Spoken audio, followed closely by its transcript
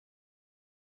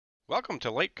Welcome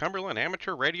to Lake Cumberland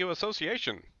Amateur Radio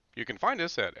Association. You can find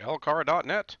us at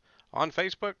LCARA.net, on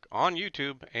Facebook, on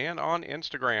YouTube, and on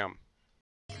Instagram.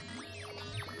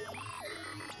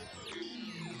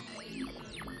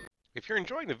 If you're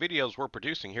enjoying the videos we're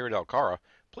producing here at LCARA,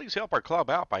 please help our club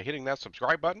out by hitting that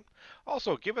subscribe button.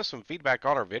 Also, give us some feedback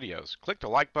on our videos. Click the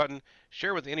like button,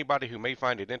 share with anybody who may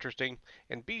find it interesting,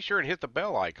 and be sure and hit the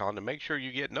bell icon to make sure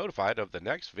you get notified of the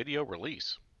next video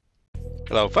release.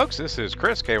 Hello folks, this is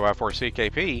Chris,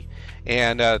 KY4CKP,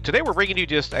 and today we're bringing you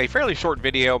just a fairly short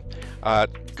video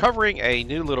covering a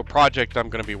new little project I'm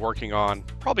going to be working on,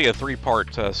 probably a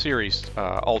three-part series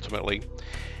ultimately.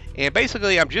 And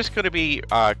basically I'm just going to be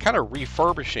kind of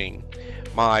refurbishing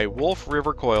my Wolf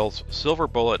River Coils Silver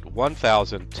Bullet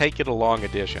 1000 Take It Along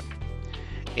Edition.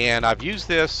 And I've used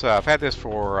this, I've had this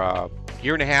for a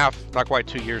year and a half, not quite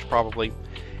 2 years probably,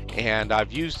 and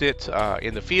I've used it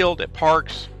in the field, at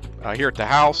parks, here at the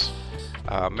house,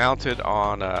 mounted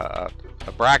on a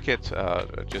bracket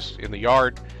just in the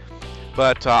yard.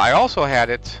 But I also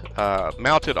had it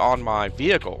mounted on my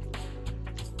vehicle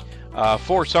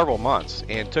for several months,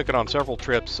 and took it on several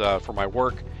trips for my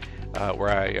work where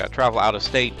I travel out of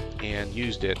state, and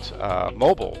used it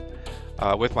mobile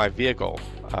with my vehicle,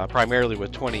 primarily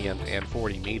with 20 and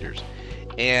 40 meters.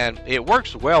 And it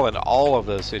works well in all of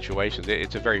those situations.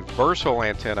 It's a very versatile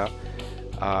antenna.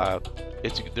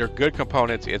 They're good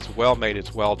components. It's well made.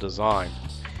 It's well designed.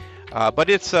 But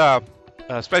it's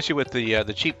especially with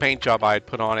the cheap paint job I had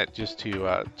put on it, just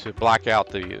to black out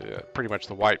the pretty much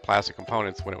the white plastic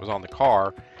components when it was on the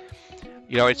car.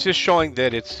 You know, it's just showing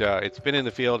that it's been in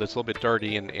the field. It's a little bit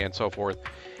dirty and so forth.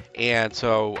 And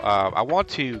so I want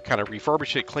to kind of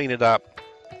refurbish it, clean it up.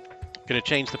 Going to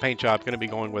change the paint job. Going to be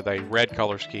going with a red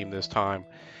color scheme this time,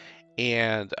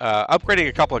 and upgrading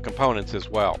a couple of components as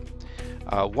well.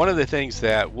 One of the things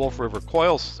that Wolf River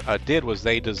Coils did was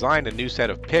they designed a new set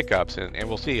of pickups, and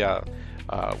we'll see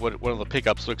what one of the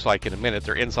pickups looks like in a minute.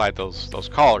 They're inside those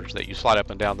collars that you slide up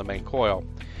and down the main coil.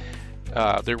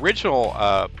 The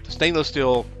original stainless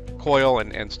steel coil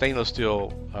and stainless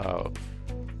steel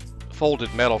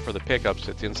folded metal for the pickups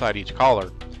that's inside each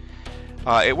collar,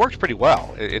 it works pretty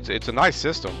well. It's a nice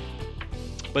system,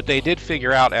 but they did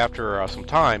figure out after some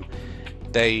time,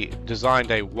 they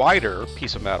designed a wider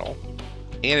piece of metal,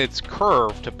 and it's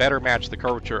curved to better match the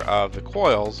curvature of the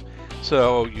coils,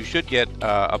 so you should get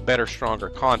a better, stronger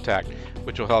contact,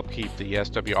 which will help keep the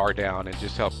SWR down and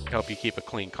just help you keep a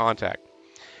clean contact.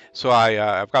 So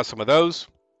I've got some of those.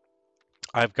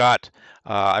 I've got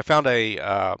I found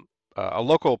a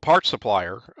local parts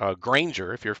supplier,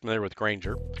 Granger, if you're familiar with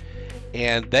Granger,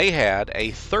 and they had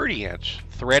a 30-inch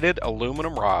threaded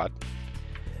aluminum rod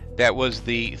that was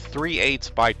the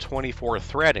 3/8 by 24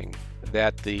 threading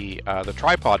that the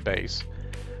tripod base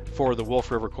for the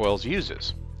Wolf River Coils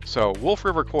uses. So Wolf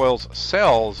River Coils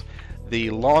sells the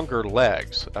longer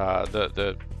legs.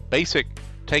 The basic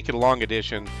Take It Along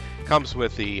edition comes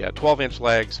with the 12-inch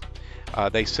legs.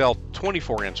 They sell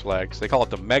 24-inch legs. They call it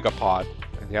the Megapod,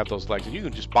 and they have those legs. And you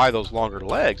can just buy those longer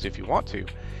legs if you want to.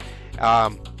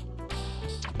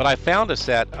 But I found a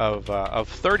set of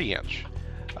 30-inch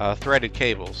threaded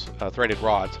cables, threaded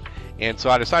rods. And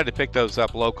so I decided to pick those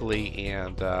up locally,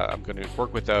 and I'm going to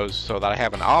work with those so that I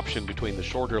have an option between the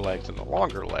shorter legs and the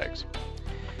longer legs.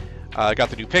 I got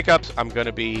the new pickups. I'm going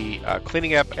to be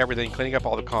cleaning up everything, cleaning up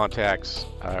all the contacts,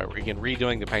 again,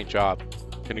 redoing the paint job.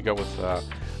 Going to go with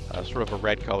sort of a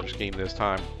red color scheme this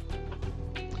time.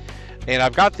 And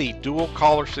I've got the dual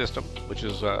collar system, which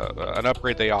is an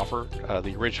upgrade they offer.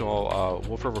 The original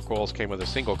Wolf River Coils came with a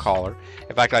single collar.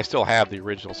 In fact, I still have the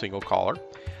original single collar.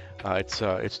 It's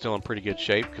still in pretty good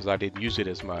shape because I didn't use it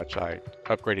as much. I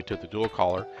upgraded to the dual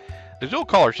collar. The dual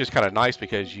collar is just kind of nice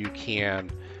because you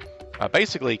can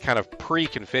basically kind of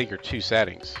pre-configure two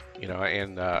settings. You know,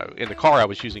 and in the car I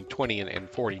was using 20 and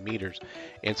 40 meters,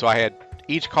 and so I had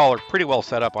each collar pretty well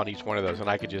set up on each one of those, and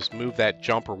I could just move that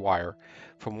jumper wire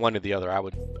from one to the other. I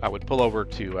would pull over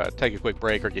to take a quick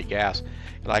break or get gas,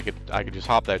 and I could just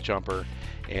hop that jumper,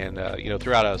 and you know,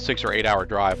 throughout a 6 or 8 hour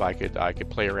drive, I could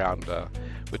play around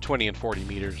with 20 and 40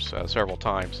 meters several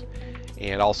times,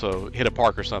 and also hit a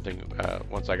park or something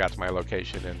once I got to my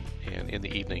location, and in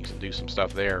the evenings, and do some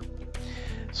stuff there.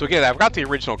 So again, I've got the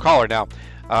original collar now.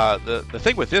 The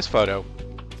thing with this photo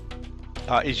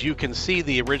is you can see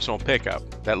the original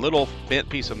pickup, that little bent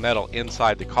piece of metal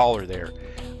inside the collar there.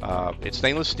 It's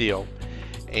stainless steel,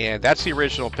 and that's the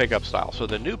original pickup style. So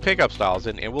the new pickup styles,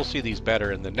 and we'll see these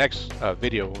better in the next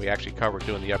video when we actually cover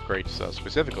doing the upgrades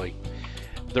specifically,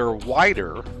 they're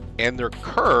wider and they're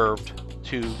curved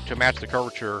to match the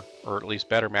curvature, or at least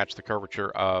better match the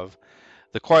curvature of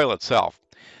the coil itself.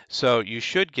 So you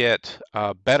should get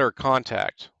better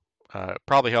contact.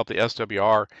 Probably help the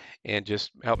SWR and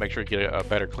just help make sure you get a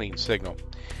better clean signal.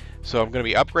 So I'm going to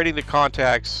be upgrading the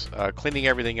contacts, cleaning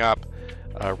everything up,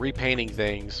 repainting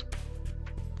things.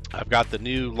 I've got the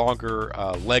new longer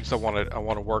legs I want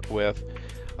to work with,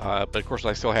 but of course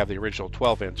I still have the original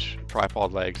 12-inch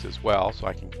tripod legs as well, so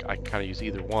I can kind of use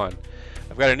either one.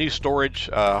 I've got a new storage,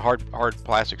 hard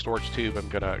plastic storage tube I'm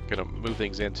gonna move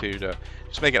things into to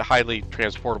just make it highly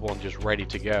transportable and just ready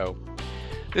to go.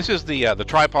 This is the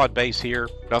tripod base here.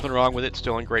 Nothing wrong with it.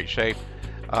 Still in great shape.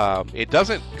 It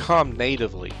doesn't come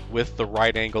natively with the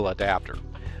right angle adapter.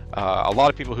 A lot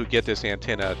of people who get this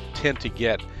antenna tend to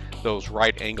get those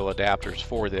right angle adapters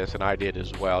for this, and I did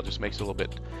as well. Just makes it a little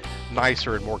bit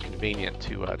nicer and more convenient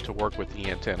to work with the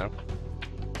antenna,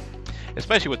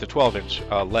 especially with the 12-inch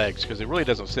legs, because it really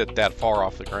doesn't sit that far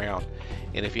off the ground.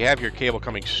 And if you have your cable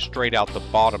coming straight out the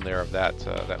bottom there of that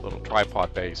little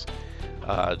tripod base,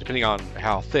 depending on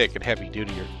how thick and heavy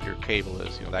duty your cable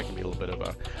is, that can be a little bit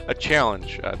of a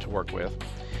challenge to work with.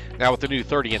 Now with the new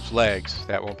 30-inch legs,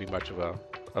 that won't be much of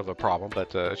a problem,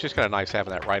 but it's just kind of nice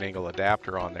having that right angle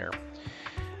adapter on there.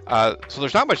 So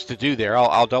there's not much to do there.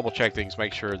 I'll double check things,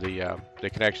 make sure the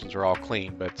connections are all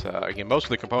clean, but again, most of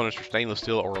the components are stainless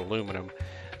steel or aluminum,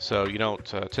 so you don't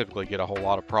typically get a whole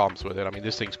lot of problems with it. I mean,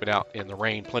 this thing's been out in the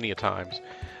rain plenty of times,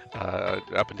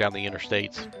 up and down the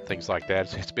interstates, things like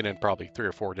that. It's been in probably 3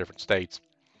 or 4 different states.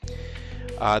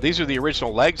 These are the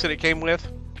original legs that it came with.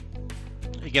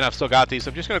 Again, I've still got these.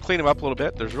 I'm just going to clean them up a little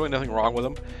bit. There's really nothing wrong with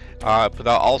them, but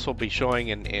I'll also be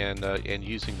showing and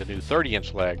using the new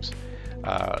 30-inch legs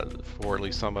for at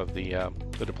least some of the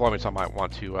deployments I might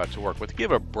want to work with. To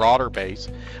give a broader base,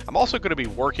 I'm also going to be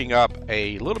working up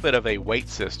a little bit of a weight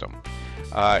system.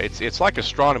 It's like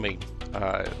astronomy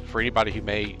for anybody who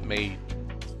may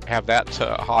have that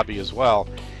hobby as well.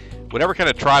 Whatever kind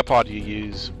of tripod you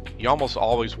use, you almost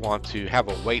always want to have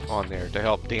a weight on there to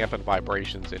help dampen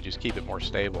vibrations and just keep it more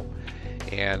stable.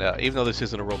 And even though this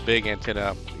isn't a real big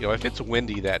antenna, if it's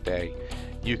windy that day,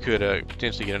 you could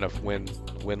potentially get enough wind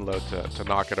load to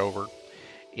knock it over.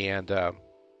 And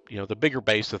the bigger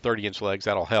base, the 30-inch legs,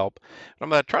 that'll help. And I'm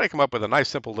going to try to come up with a nice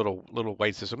simple little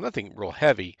weight system, nothing real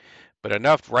heavy, but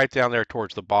enough right down there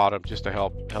towards the bottom just to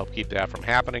help keep that from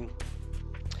happening.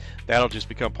 That'll just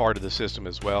become part of the system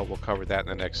as well. We'll cover that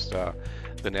in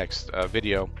the next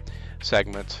video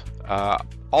segment.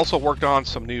 Also worked on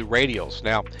some new radials.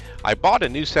 Now, I bought a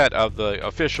new set of the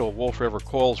official Wolf River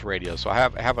Coils radios, so I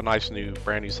have a nice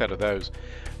brand new set of those.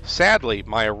 Sadly,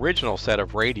 my original set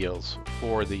of radials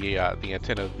for the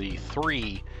antenna, the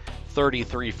 3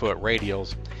 33-foot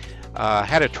radials,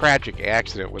 had a tragic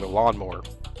accident with a lawnmower.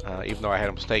 Even though I had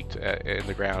them staked in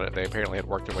the ground, they apparently had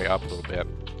worked their way up a little bit.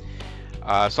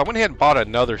 So I went ahead and bought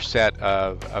another set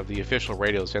of the official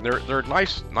radios, and they're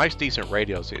nice, decent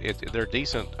radios. They're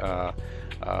decent,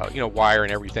 wire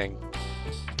and everything.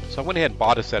 So I went ahead and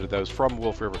bought a set of those from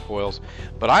Wolf River Coils,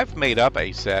 but I've made up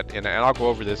a set, and I'll go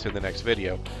over this in the next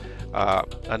video.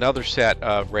 Another set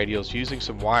of radios using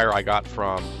some wire I got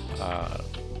from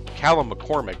Callum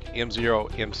McCormick,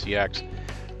 M0MCX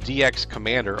DX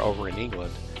Commander over in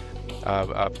England.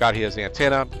 I've got his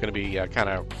antenna. I'm going to be kind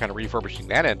of refurbishing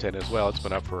that antenna as well. It's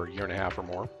been up for a year and a half or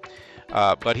more.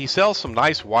 But he sells some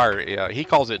nice wire. He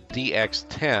calls it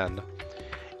DX10,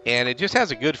 and it just has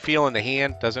a good feel in the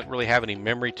hand. Doesn't really have any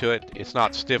memory to it. It's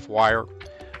not stiff wire.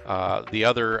 The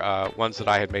other ones that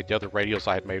I had made, the other radios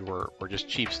I had made were just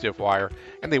cheap stiff wire,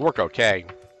 and they work okay.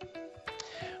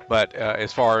 But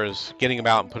as far as getting them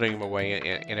out and putting them away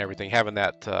and everything, having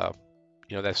that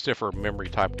that stiffer memory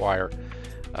type wire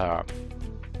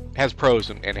has pros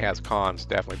and has cons,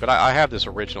 definitely. But I have this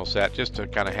original set just to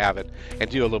kind of have it and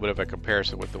do a little bit of a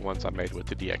comparison with the ones I made with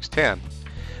the DX10.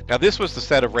 Now this was the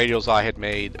set of radios I had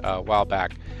made a while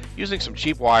back using some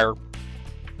cheap wire,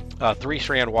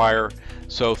 3-strand wire,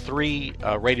 so 3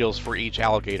 radios for each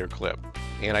alligator clip.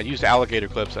 And I used alligator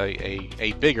clips,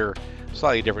 a bigger,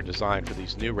 slightly different design for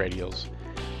these new radios,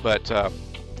 but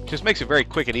just makes it very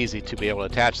quick and easy to be able to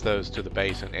attach those to the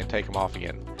base and take them off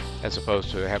again, as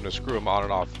opposed to having to screw them on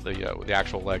and off the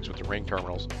actual legs with the ring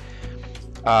terminals.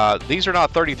 These are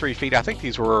not 33 feet. I think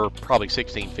these were probably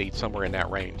 16 feet, somewhere in that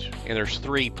range. And there's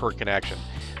 3 per connection,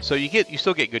 so you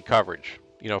still get good coverage,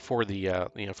 for the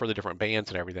for the different bands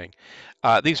and everything.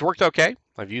 These worked okay.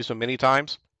 I've used them many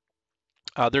times.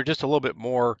 They're just a little bit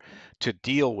more to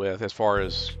deal with as far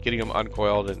as getting them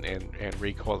uncoiled and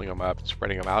recoiling them up and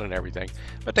spreading them out and everything.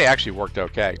 But they actually worked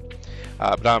okay.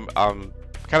 But I'm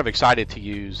kind of excited to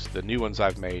use the new ones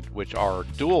I've made, which are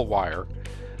dual wire,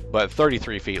 but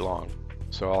 33 feet long.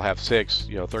 So I'll have 6,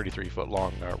 33-foot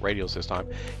long radios this time.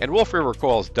 And Wolf River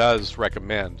Coils does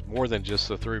recommend more than just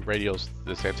the 3 radios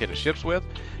this antenna ships with.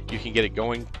 You can get it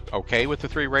going okay with the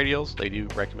 3 radios. They do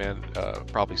recommend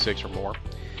probably 6 or more.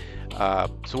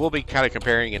 So we'll be kind of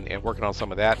comparing and working on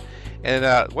some of that.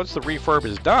 And once the refurb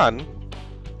is done,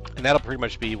 and that'll pretty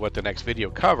much be what the next video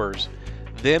covers,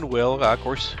 then we'll, of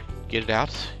course, get it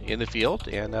out in the field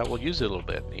and we'll use it a little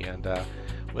bit. And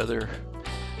whether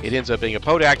it ends up being a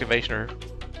POD activation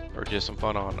or just some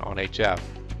fun on HF.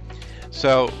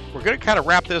 So we're going to kind of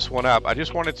wrap this one up. I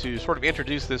just wanted to sort of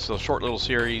introduce this short little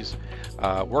series,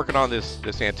 working on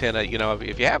this antenna.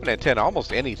 If you have an antenna,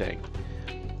 almost anything,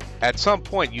 at some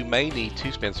point you may need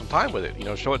to spend some time with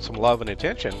it. Show it some love and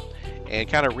attention, and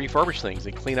kind of refurbish things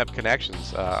and clean up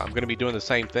connections. I'm going to be doing the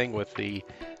same thing with the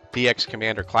PX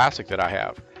Commander Classic that I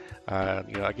have.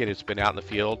 Again, it's been out in the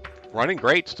field, running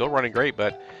great, still running great,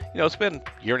 but it's been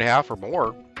a year and a half or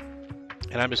more,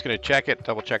 and I'm just going to check it,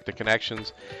 double check the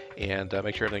connections, and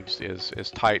make sure everything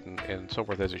is tight and so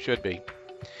forth as it should be.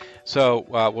 So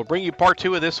we'll bring you part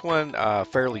 2 of this one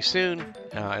fairly soon,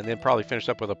 and then probably finish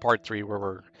up with a part 3 where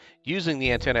we're using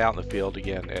the antenna out in the field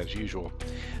again as usual.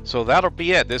 So that'll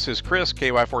be it. This is Chris,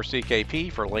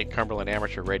 KY4CKP for Lake Cumberland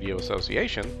Amateur Radio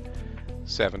Association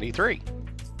 73.